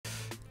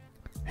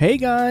Hey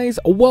guys,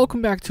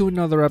 welcome back to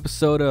another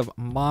episode of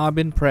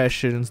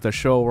Mabimpressions, the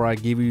show where I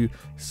give you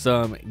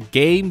some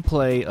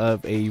gameplay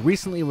of a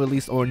recently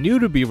released or new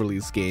to be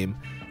released game.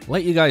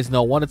 Let you guys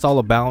know what it's all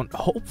about.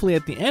 Hopefully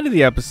at the end of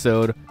the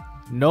episode,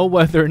 know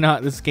whether or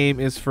not this game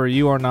is for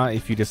you or not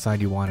if you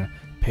decide you want to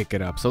pick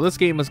it up. So this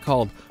game is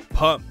called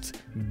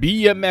Pumped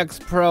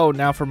BMX Pro.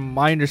 Now from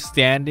my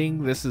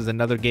understanding, this is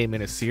another game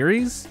in a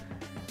series,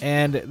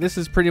 and this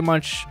is pretty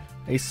much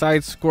a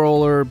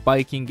side-scroller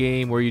biking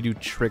game where you do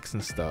tricks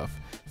and stuff.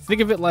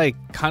 Think of it like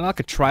kind of like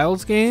a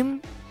Trials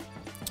game,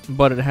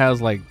 but it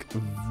has like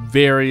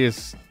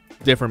various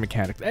different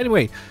mechanics.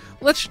 Anyway,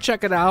 let's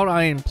check it out.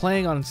 I am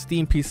playing on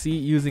Steam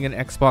PC using an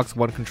Xbox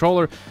One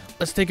controller.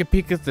 Let's take a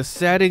peek at the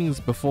settings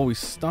before we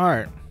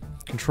start.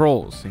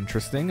 Controls,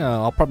 interesting.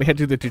 I'll probably head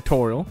to the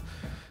tutorial.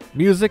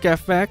 Music,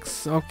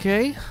 FX,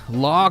 okay.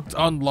 Locked,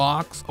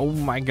 unlocks, oh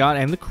my god,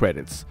 and the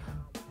credits.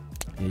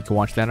 And you can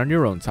watch that on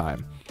your own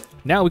time.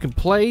 Now we can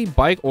play,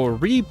 bike, or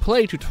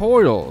replay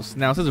tutorials.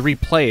 Now it says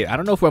replay. I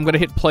don't know if I'm going to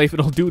hit play if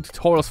it'll do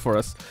tutorials for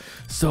us.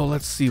 So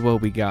let's see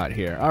what we got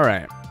here.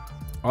 Alright,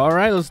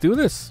 let's do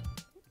this.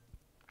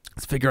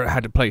 Let's figure out how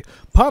to play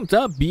Pumped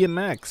Up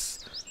BMX.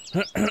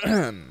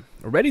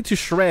 Ready to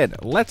shred.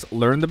 Let's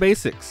learn the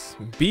basics.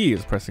 B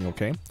is pressing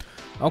OK.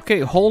 Okay,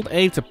 hold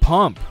A to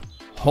pump.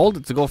 Hold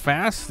it to go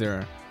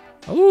faster.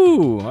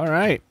 Ooh,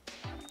 alright.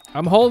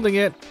 I'm holding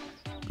it.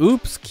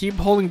 Oops, keep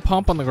holding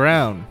pump on the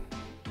ground.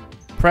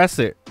 Press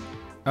it.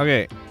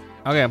 Okay,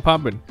 I'm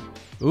pumping.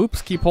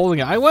 Oops, keep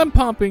holding it. I am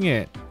pumping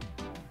it.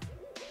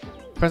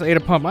 Press A to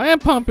pump. I am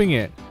pumping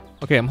it.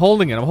 Okay, I'm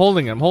holding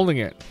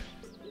it.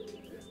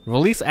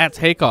 Release at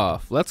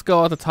takeoff. Let's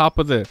go at the top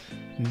of the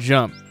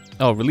jump.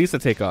 Oh, release at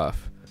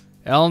takeoff.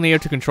 L in the air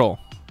to control.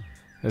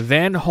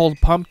 Then hold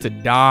pump to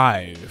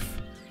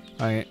dive.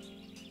 Alright.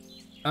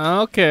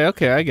 Okay,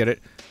 I get it.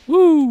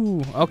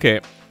 Woo! Okay.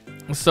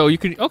 So you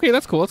can, okay,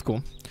 that's cool.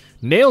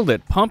 Nailed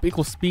it. Pump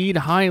equals speed.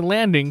 High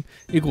landing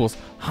equals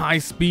high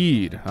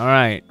speed. All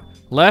right.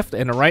 Left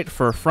and right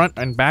for front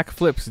and back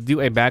flips.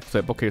 Do a back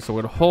flip. Okay, so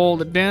we're going to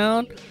hold it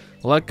down.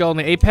 Let go on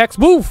the apex.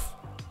 Boof!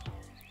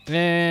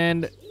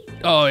 And,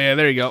 oh yeah,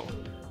 there you go.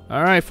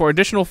 All right, for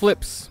additional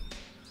flips.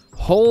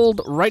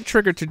 Hold right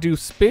trigger to do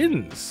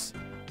spins.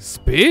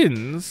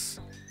 Spins?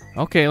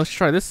 Okay, let's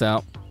try this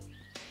out.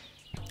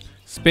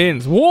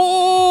 Spins.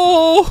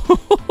 Whoa!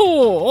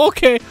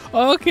 Okay,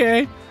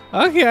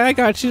 I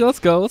got you. Let's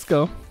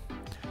go.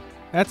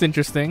 That's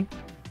interesting.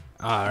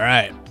 All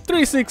right,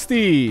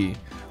 360.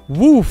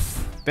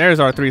 Woof. There's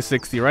our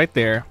 360 right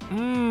there.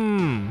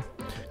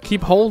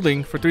 Keep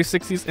holding for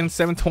 360s and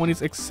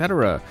 720s,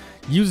 etc.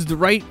 Use the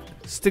right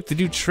stick to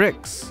do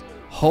tricks.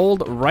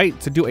 Hold right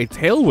to do a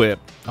tail whip.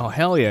 Oh,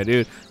 hell yeah,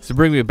 dude. So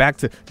bring me back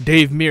to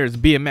Dave Mears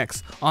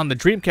BMX on the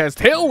Dreamcast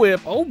tail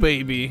whip. Oh,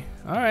 baby.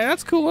 All right,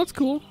 that's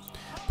cool.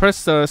 Press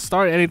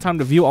start anytime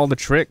to view all the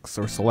tricks,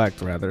 or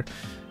select rather.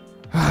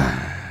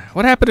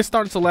 What happened to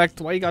start and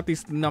select? Why you got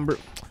these number?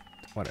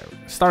 Whatever.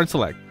 Start and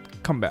select.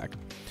 Come back.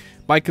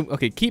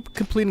 Okay, keep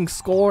completing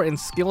score and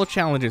skill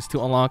challenges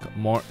to unlock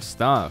more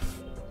stuff.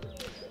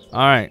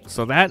 Alright,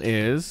 so that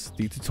is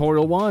the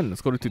tutorial 1.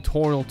 Let's go to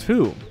tutorial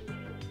 2.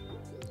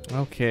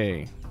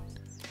 Okay.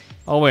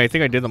 Oh wait, I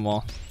think I did them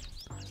all.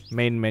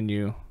 Main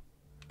menu.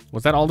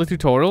 Was that all the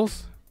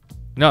tutorials?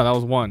 No, that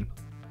was 1.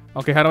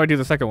 Okay, how do I do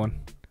the second one?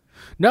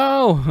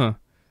 No!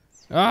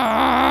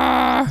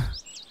 Ah!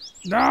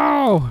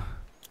 No!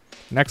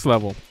 Next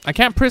level. I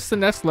can't press the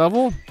next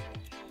level?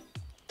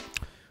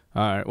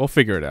 Alright, we'll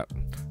figure it out.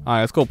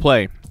 Alright, let's go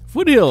play.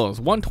 Foothills,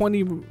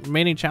 120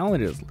 remaining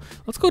challenges.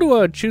 Let's go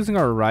to choosing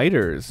our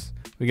riders.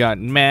 We got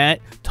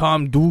Matt,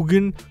 Tom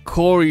Dugan,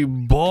 Corey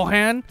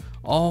Bohan.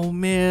 Oh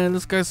man,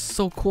 this guy's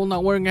so cool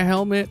not wearing a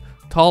helmet.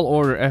 Tall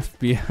order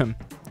FBM.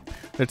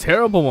 The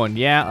terrible one,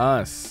 yeah,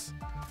 us.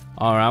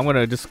 Alright, I'm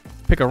gonna just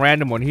pick a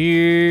random one.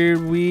 Here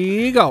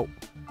we go.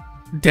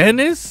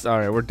 Dennis?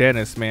 Alright, we're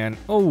Dennis, man.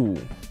 Oh.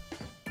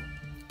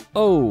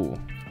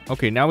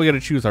 Okay, now we gotta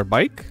choose our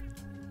bike.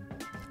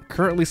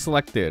 Currently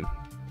selected.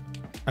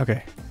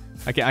 Okay.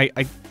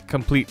 I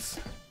completes.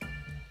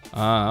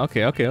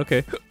 Okay.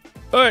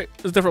 Alright,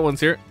 there's different ones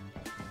here.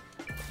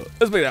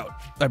 Let's wait out.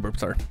 I burped,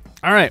 sorry.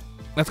 Alright,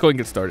 let's go and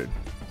get started.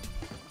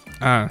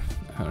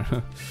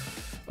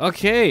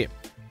 Okay.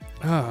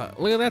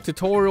 Look at that,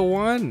 tutorial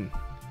 1.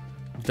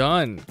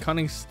 Done.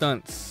 Cunning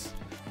stunts.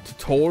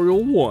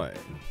 Tutorial 1.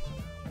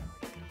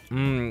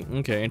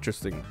 Okay,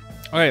 interesting.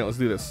 Alright, let's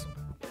do this.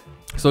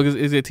 So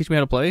is it teach me how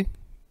to play?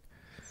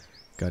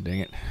 God dang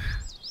it.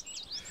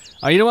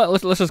 You know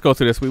what? Let's just go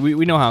through this.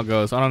 We know how it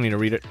goes. I don't need to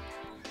read it.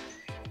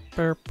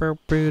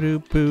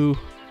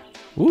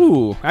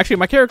 Ooh, actually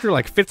my character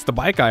like fits the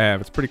bike I have.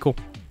 It's pretty cool.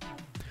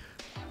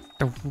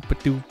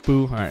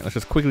 Alright, let's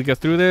just quickly go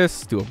through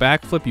this. Do a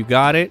backflip. You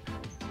got it.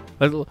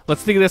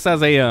 Let's think of this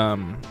as a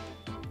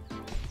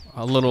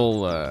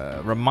little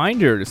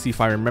reminder to see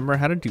if I remember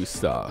how to do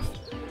stuff.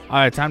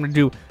 Alright, time to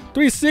do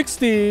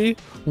 360.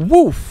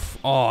 Woof.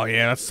 Oh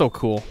yeah, that's so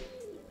cool.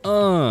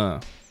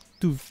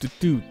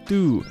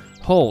 Do.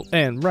 Hold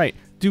and right.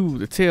 do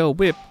the tail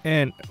whip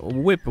and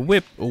whip,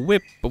 whip,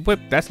 whip, whip.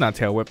 That's not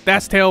tail whip.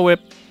 That's tail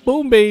whip.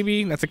 Boom,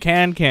 baby. That's a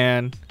can.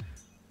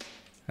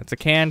 That's a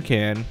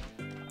can.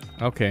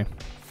 Okay.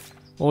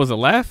 What was it,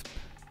 left?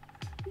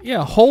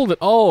 Yeah, hold it.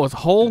 Oh, it's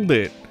hold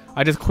it.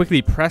 I just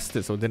quickly pressed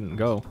it so it didn't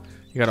go.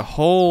 You gotta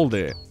hold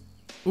it.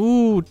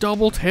 Ooh,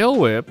 double tail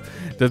whip.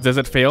 Does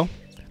it fail?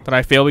 Did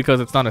I fail because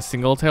it's not a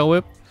single tail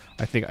whip?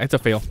 I think it's a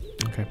fail.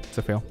 Okay, it's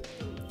a fail.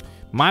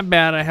 My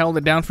bad, I held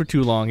it down for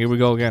too long. Here we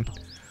go again.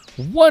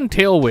 One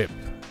tail whip.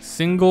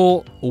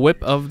 Single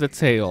whip of the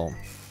tail.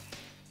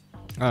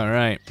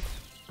 Alright.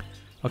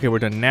 Okay, we're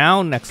done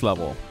now. Next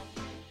level.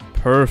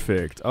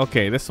 Perfect.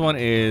 Okay, this one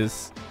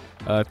is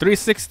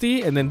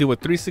 360 and then do a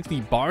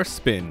 360 bar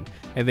spin.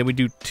 And then we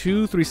do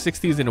 2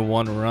 360s in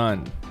one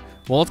run.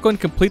 Well, let's go and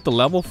complete the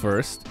level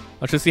first.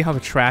 Let's just see how the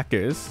track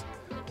is.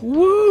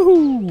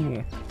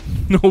 Woo!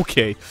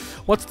 Okay,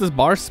 what's this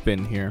bar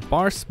spin here?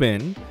 Bar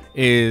spin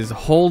is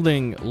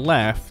holding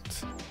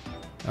left.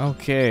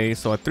 Okay,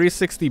 so a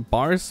 360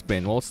 bar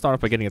spin. Well, let's start off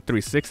by getting a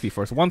 360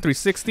 first. 1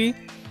 360.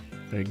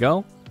 There you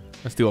go.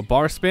 Let's do a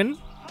bar spin.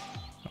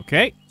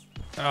 Okay.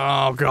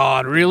 Oh,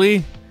 God,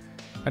 really?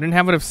 I didn't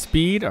have enough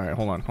speed. All right,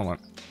 hold on.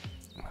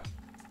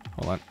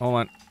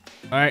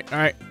 All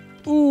right.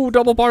 Ooh,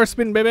 double bar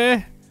spin,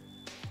 baby.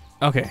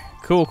 Okay,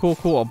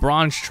 cool. A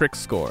bronze trick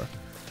score.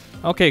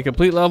 Okay,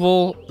 complete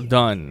level,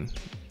 done.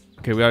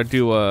 Okay, we gotta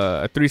do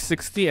a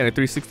 360 and a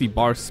 360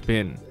 bar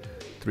spin.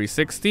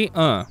 360,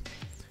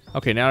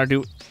 Okay, now I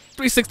do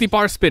 360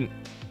 bar spin.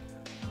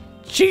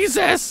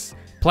 Jesus!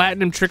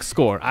 Platinum trick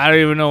score. I don't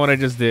even know what I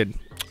just did.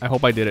 I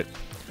hope I did it.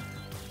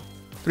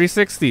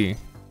 360.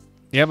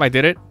 Yep, I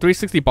did it.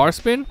 360 bar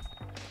spin.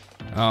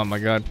 Oh my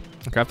God.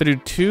 Okay, I have to do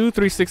 2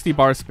 360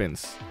 bar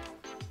spins.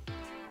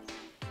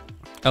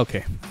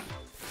 Okay.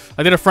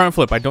 I did a front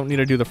flip. I don't need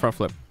to do the front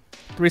flip.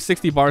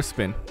 360 bar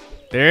spin.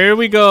 There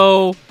we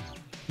go.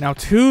 Now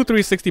 2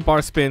 360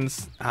 bar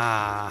spins.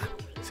 Ah,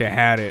 see, I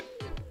had it.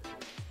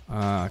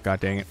 God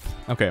dang it.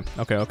 Okay.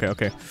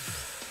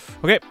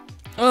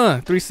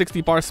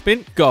 360 bar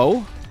spin.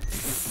 Go.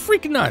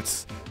 Freaking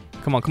nuts.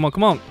 Come on.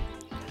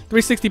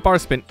 360 bar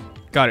spin.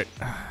 Got it.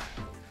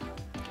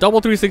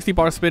 Double 360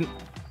 bar spin.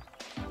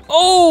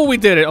 Oh, we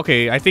did it.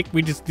 Okay, I think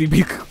we just need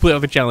to complete all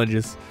the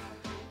challenges.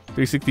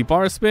 360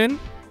 bar spin.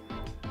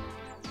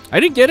 I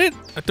didn't get it.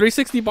 A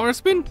 360 bar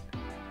spin.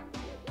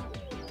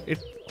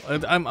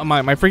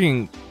 My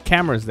freaking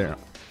camera's there,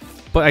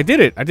 but I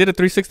did it. I did a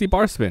 360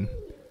 bar spin.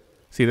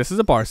 See, this is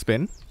a bar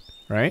spin,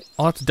 right?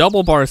 Oh, it's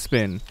double bar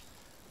spin.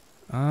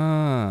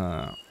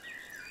 Ah,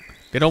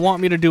 they don't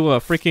want me to do a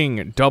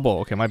freaking double.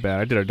 Okay, my bad.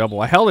 I did a double.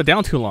 I held it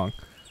down too long.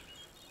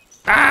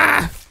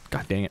 Ah,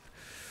 God dang it.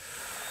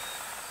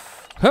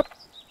 Hup.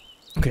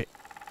 Okay.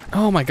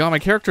 Oh my God, my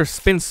character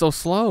spins so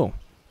slow.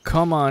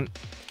 Come on.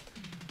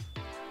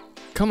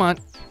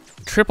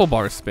 Triple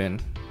bar spin.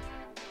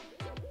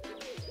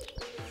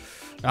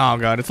 Oh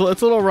God, it's a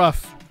little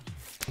rough.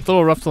 It's a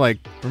little rough to like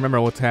remember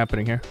what's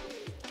happening here.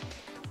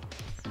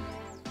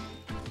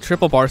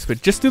 Triple bar spin.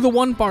 Just do the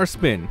 1 bar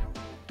spin.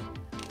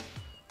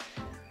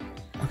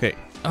 Okay.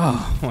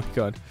 Oh my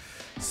God.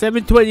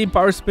 720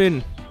 bar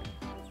spin.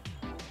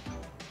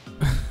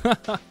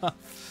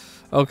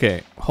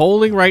 Okay.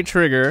 Holding right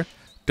trigger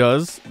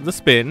does the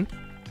spin,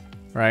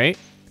 right?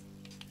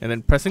 And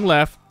then pressing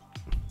left.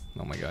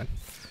 Oh my God.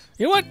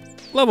 You know what?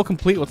 Level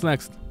complete. What's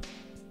next?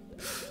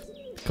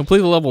 Complete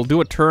the level.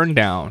 Do a turn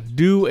down.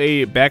 Do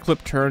a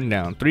backflip turn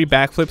down. 3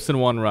 backflips in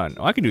 1 run.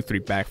 Oh, I can do 3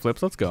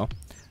 backflips. Let's go.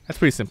 That's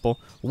pretty simple.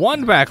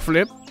 1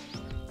 backflip.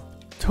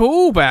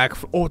 2 back.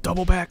 Oh,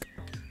 double back.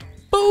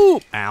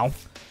 Boom. Ow.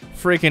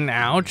 Freaking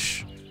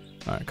ouch.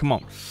 All right, come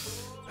on.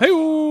 Hey.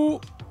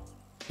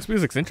 This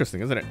music's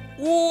interesting, isn't it?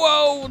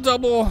 Whoa,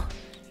 double.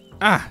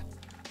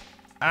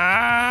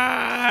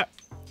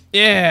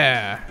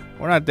 Yeah.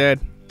 We're not dead.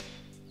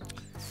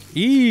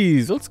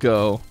 Ease. Let's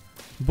go.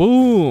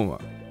 Boom.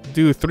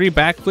 Do 3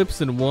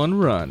 backflips in 1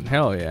 run.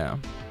 Hell yeah.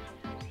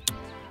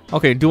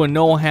 Okay, do a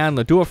no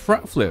handler. Do a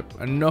front flip.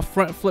 A no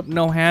front flip,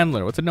 no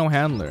handler. What's a no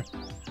handler?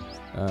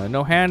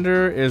 No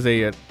hander is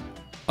a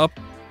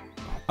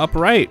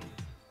upright.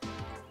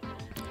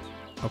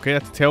 Okay,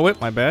 that's a tail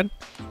whip. My bad.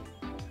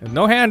 And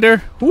no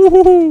hander.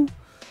 Woohoo!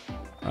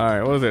 All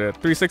right, what was it? A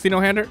 360 no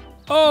hander?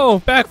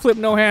 Oh, backflip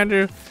no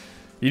hander.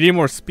 You need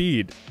more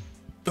speed.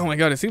 Oh my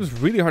God, it seems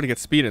really hard to get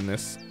speed in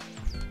this.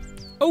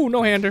 Oh,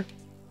 no hander.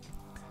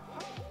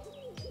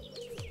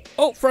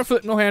 Oh, front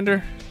flip no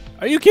hander.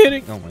 Are you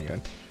kidding? Oh my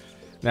God.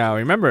 Now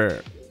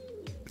remember,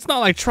 it's not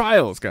like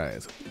trials,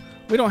 guys.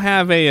 We don't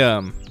have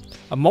a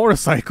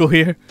motorcycle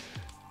here.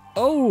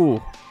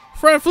 Oh,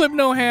 front flip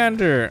no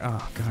hander.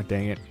 Oh God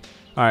dang it.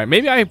 All right,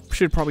 maybe I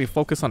should probably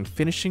focus on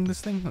finishing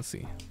this thing. Let's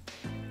see.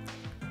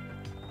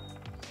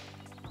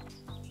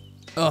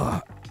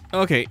 Ugh.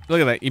 Okay,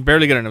 look at that. You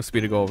barely get enough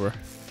speed to go over.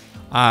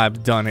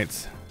 I've done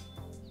it.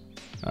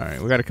 All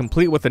right, we got to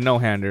complete with the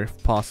no-hander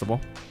if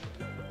possible.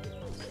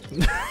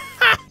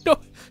 No.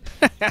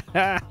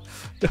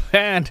 No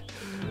hand.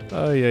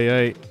 Oh,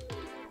 yeah.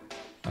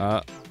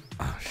 Oh,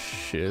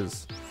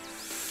 shiz.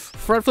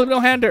 Front flip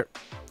no-hander.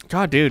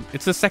 God, dude,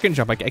 it's the second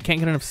jump. I can't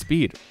get enough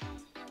speed.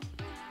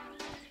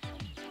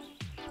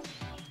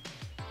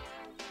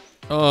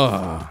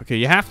 Oh, okay.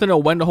 You have to know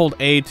when to hold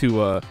A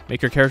to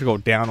make your character go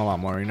down a lot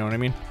more. You know what I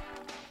mean?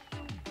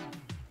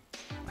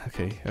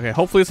 Okay. Okay.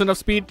 Hopefully, it's enough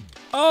speed.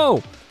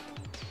 Oh,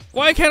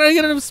 why can't I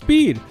get enough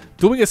speed?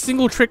 Doing a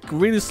single trick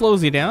really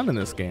slows you down in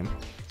this game.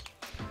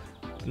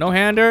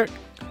 No-hander.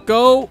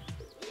 Go.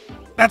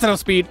 That's enough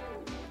speed.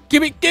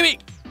 Gimme, gimme.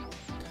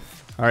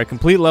 All right,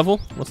 complete level.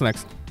 What's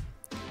next?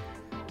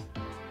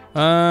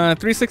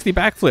 360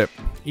 backflip.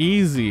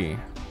 Easy.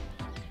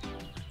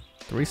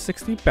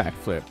 360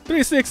 backflip.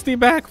 360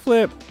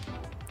 backflip.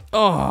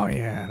 Oh,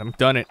 yeah. I'm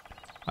done it.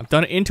 I've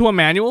done it into a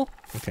manual.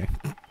 Okay.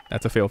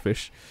 That's a fail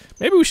fish.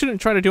 Maybe we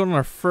shouldn't try to do it on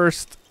our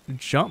first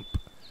jump.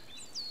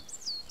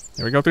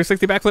 There we go.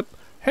 360 backflip.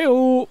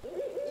 Hey-oh.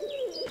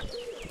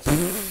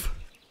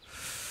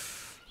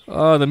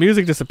 Oh, the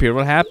music disappeared.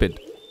 What happened?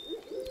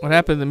 What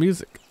happened to the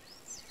music?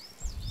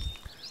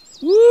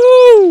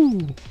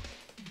 Woo!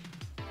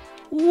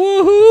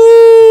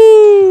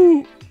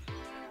 Woohoo!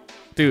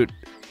 Dude,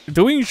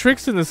 doing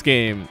tricks in this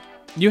game,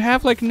 you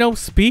have like no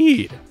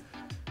speed.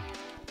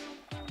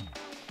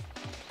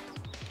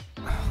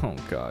 Oh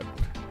god.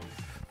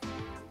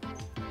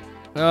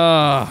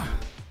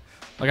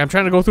 Like I'm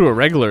trying to go through it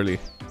regularly.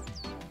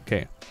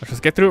 Okay, let's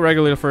just get through it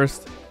regularly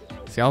first.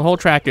 See how the whole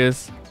track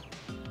is.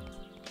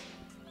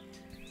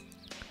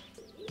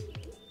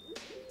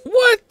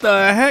 What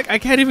the heck? I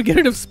can't even get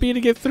enough speed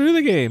to get through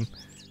the game.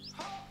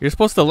 You're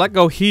supposed to let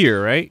go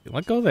here, right?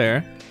 Let go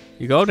there.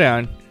 You go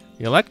down.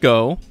 You let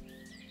go.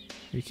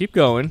 You keep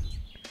going.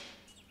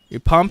 You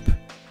pump.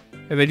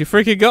 And then you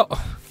freaking go.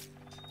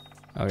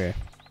 Okay.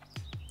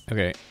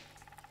 Okay.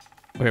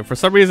 Okay, for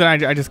some reason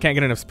I just can't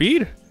get enough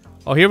speed.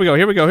 Oh, here we go.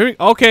 Here we go.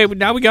 Okay,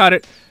 now we got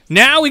it.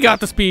 Now we got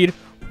the speed.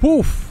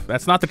 Woof.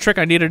 That's not the trick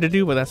I needed to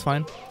do, but that's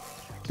fine.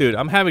 Dude,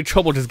 I'm having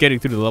trouble just getting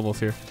through the levels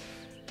here.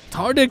 It's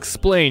hard to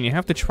explain. You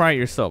have to try it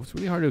yourself. It's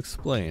really hard to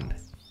explain.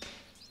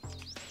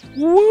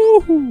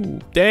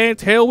 Woohoo! Dang,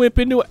 tail whip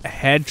into a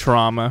head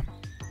trauma.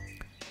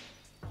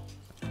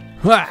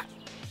 Ha!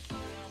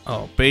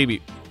 Oh,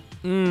 baby.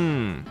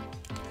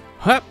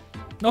 Hup!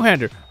 No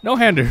hander. No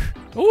hander.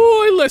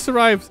 Oh, I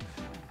survived.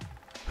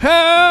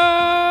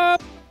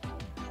 Hup!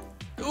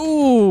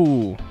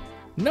 Ooh.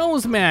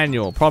 Nose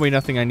manual. Probably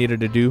nothing I needed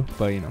to do,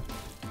 but you know.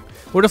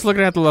 We're just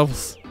looking at the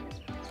levels.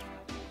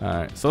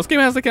 Alright, so this game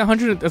has like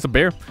 100, that's a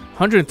bear,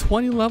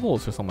 120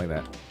 levels or something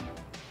like that.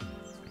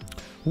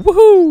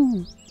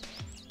 Woohoo!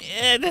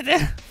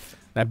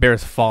 That bear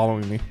is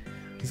following me.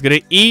 He's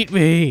gonna eat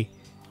me.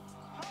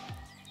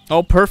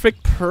 Oh,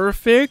 perfect,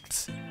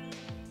 perfect.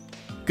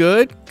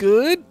 Good,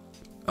 good.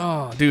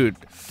 Oh, dude.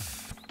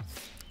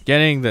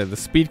 Getting the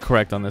speed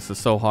correct on this is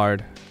so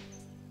hard.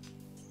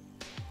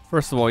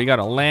 First of all, you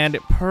gotta land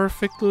it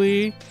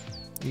perfectly.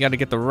 You gotta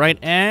get the right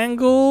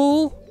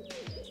angle.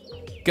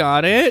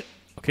 Got it.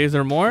 Okay, is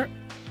there more?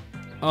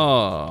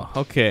 Oh,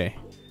 okay.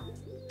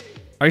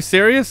 Are you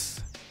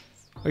serious?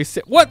 Are you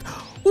what?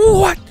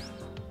 What?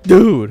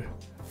 Dude.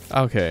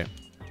 Okay.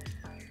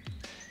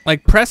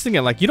 Like pressing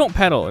it, like you don't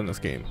pedal in this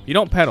game. You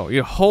don't pedal.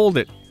 You hold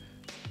it.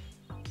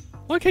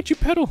 Why can't you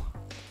pedal?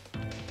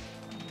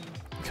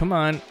 Come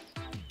on.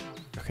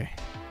 Okay.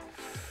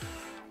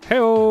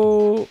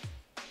 Hey-oh.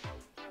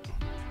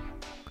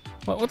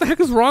 What the heck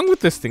is wrong with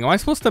this thing? Am I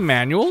supposed to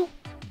manual?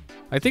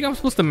 I think I'm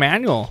supposed to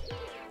manual.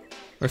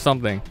 Or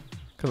something.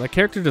 Because my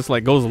character just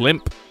like goes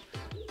limp.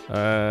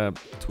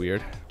 It's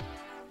weird.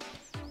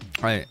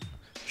 Alright.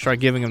 Try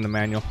giving him the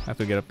manual. I have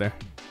to get up there.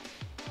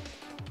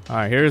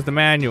 Alright, here's the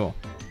manual.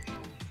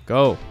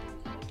 Go.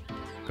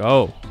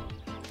 Go.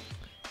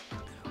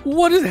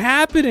 What is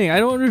happening? I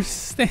don't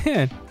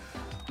understand.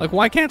 Like,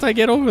 why can't I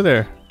get over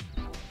there?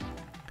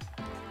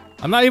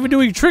 I'm not even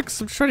doing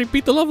tricks. I'm trying to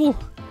beat the level.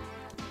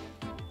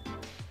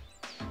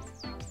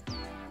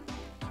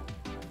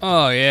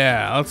 Oh,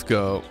 yeah. Let's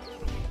go.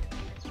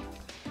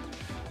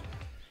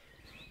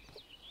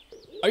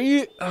 Are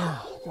you...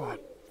 Oh, God.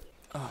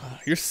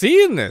 You're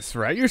seeing this,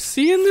 right? You're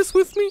seeing this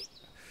with me?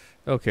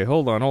 Okay,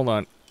 hold on, hold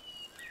on.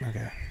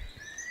 Okay.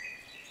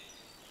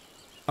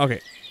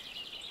 Okay.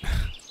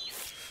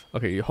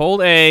 Okay, you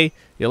hold A,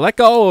 you let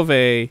go of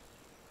A, and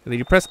then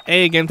you press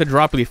A again to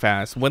drop really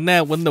fast. When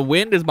the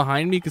wind is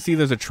behind me, you can see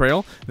there's a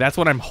trail. That's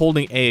when I'm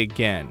holding A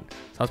again.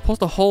 So I'm supposed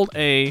to hold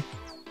A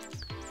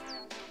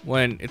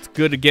when it's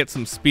good to get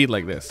some speed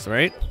like this,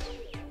 right?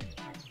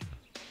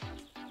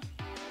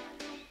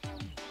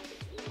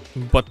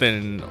 But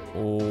then,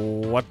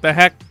 what the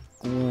heck?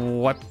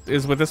 What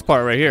is with this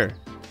part right here?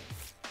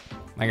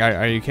 Like,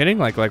 are you kidding?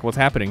 Like what's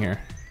happening here?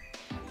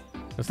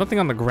 There's nothing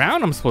on the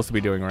ground I'm supposed to be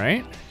doing,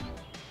 right?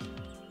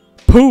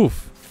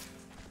 Poof!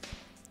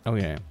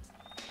 Okay.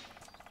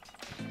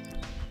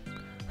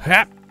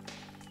 Hap!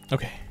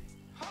 Okay.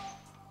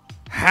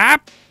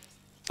 Hap!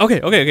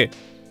 Okay, okay, okay.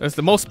 That's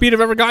the most speed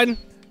I've ever gotten.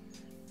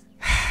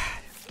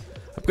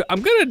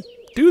 I'm gonna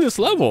do this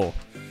level.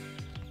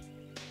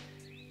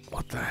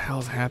 What the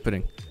hell's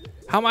happening?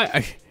 How am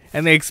I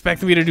And they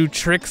expect me to do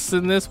tricks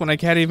in this when I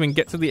can't even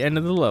get to the end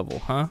of the level,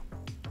 huh?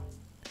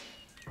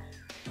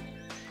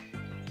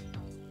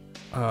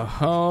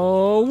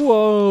 Oh,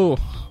 whoa.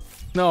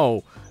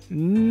 No.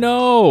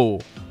 No.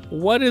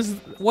 What is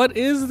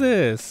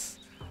this?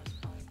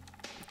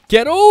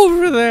 Get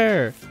over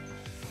there.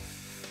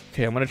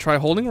 Okay, I'm gonna try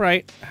holding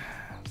right.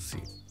 Let's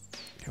see.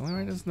 Holding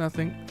right is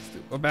nothing. Let's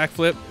do a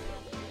backflip.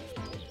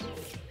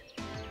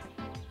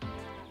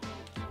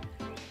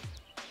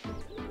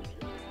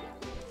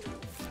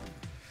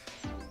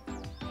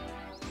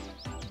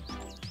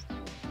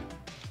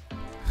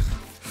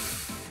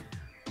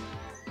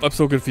 I'm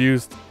so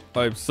confused.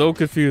 I'm so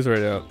confused right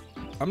now.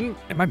 Am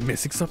I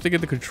missing something in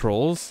the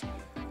controls?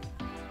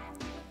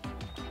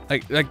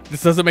 Like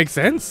this doesn't make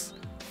sense.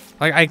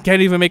 Like I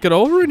can't even make it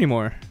over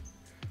anymore.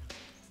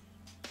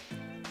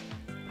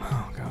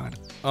 Oh god.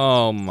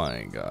 Oh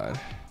my god.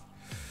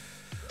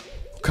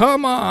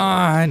 Come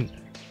on.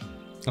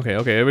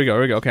 Okay, here we go.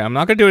 Okay, I'm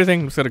not gonna do anything.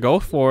 I'm just gonna go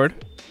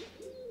forward.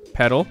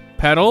 Pedal.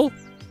 Pedal.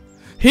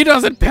 He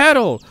doesn't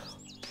pedal.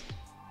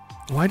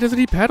 Why doesn't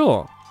he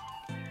pedal?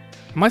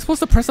 Am I supposed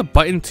to press a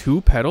button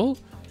to pedal?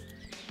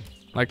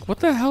 Like, what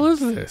the hell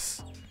is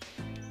this?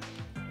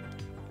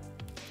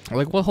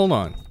 Like, well,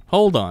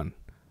 hold on.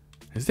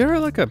 Is there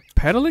like a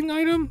pedaling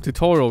item?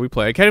 Tutorial we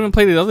play. I can't even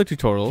play the other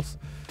tutorials.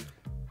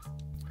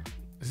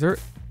 Is there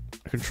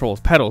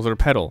controls? Pedals or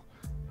pedal?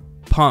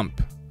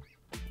 Pump.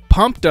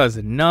 Pump does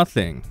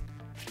nothing.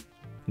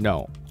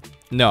 No.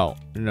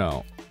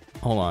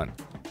 Hold on.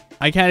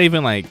 I can't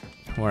even like,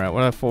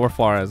 where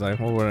far as where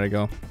did I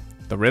go?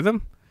 The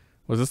rhythm?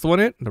 Was this the one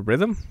it? The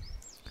rhythm?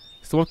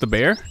 Is the one with the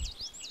bear?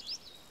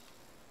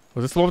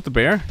 Was this the one with the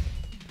bear?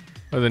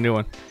 Or the new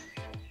one?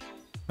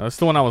 No, this is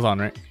the one I was on,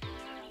 right?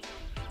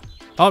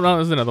 Oh no,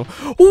 there's another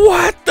one.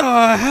 What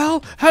the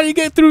hell? How do you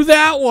get through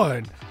that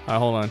one? Alright,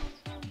 hold on.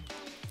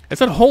 It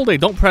said hold A,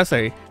 don't press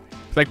A.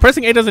 It's like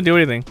pressing A doesn't do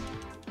anything.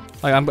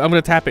 Like I'm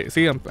gonna tap it.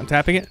 See, I'm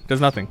tapping it.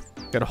 Does nothing.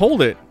 You gotta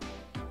hold it.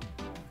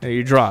 And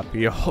you drop.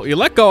 You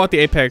let go at the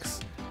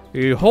apex.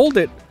 You hold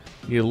it.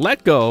 You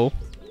let go.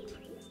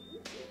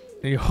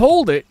 You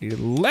hold it, you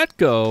let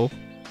go.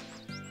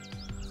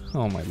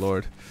 Oh my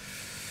lord.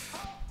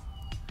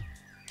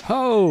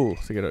 Oh,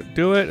 so you gotta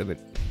do it and then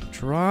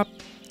drop,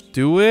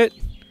 do it,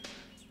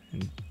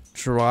 and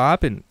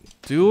drop and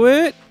do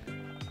it.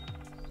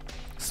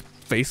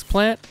 Face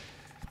plant.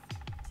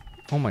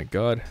 Oh my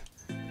god.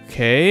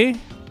 Okay.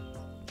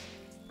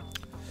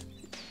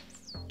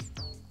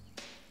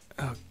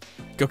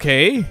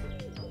 Okay.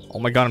 Oh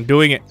my god, I'm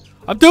doing it.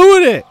 I'm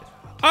doing it.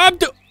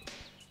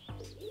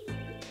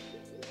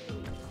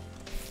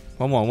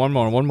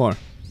 One more.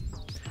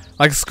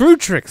 Like screw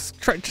tricks.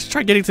 Just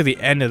try getting to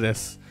the end of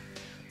this.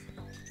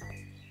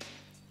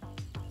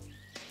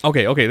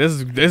 Okay,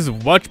 this is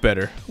much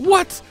better.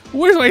 What?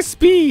 Where's my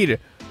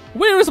speed?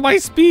 Where is my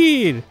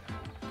speed?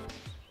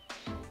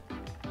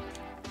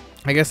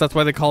 I guess that's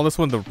why they call this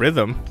one the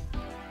rhythm.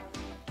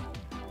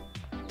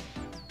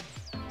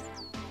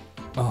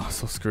 Oh,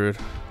 so screwed.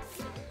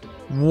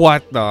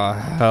 What the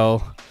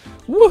hell?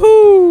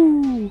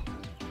 Woohoo!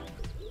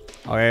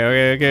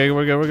 Okay,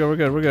 we're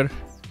good.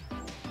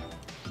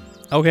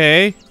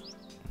 Okay.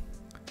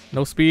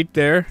 No speed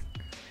there.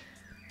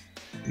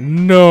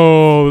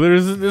 No,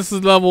 this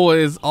level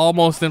is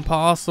almost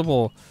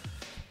impossible.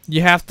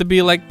 You have to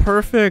be like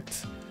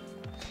perfect.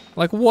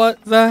 Like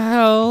what the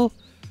hell?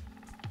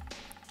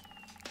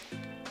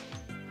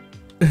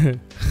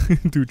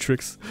 Do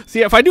tricks.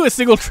 See, if I do a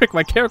single trick,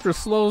 my character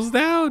slows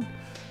down.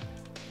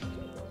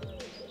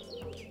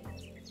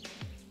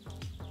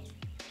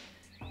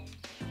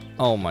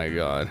 Oh my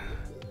god.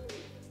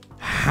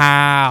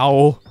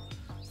 How?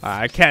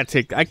 I can't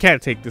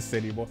take this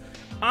anymore.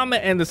 I'm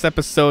gonna end this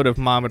episode of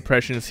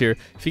Mabimpressions here.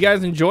 If you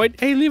guys enjoyed,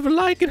 hey, leave a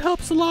like. It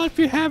helps a lot if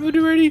you haven't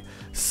already.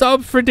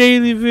 Sub for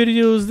daily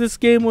videos. This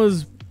game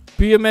was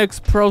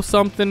BMX Pro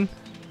something.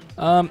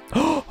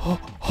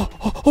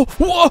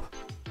 Whoa!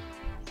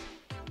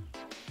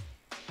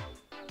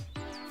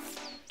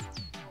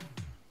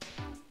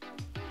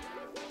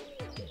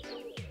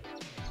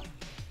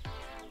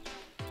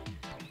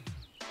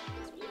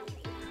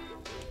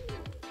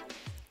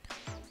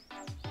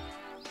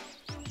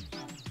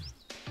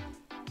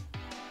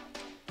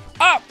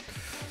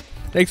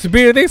 Thanks for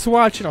being here. Thanks for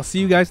watching. I'll see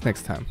you guys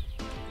next time.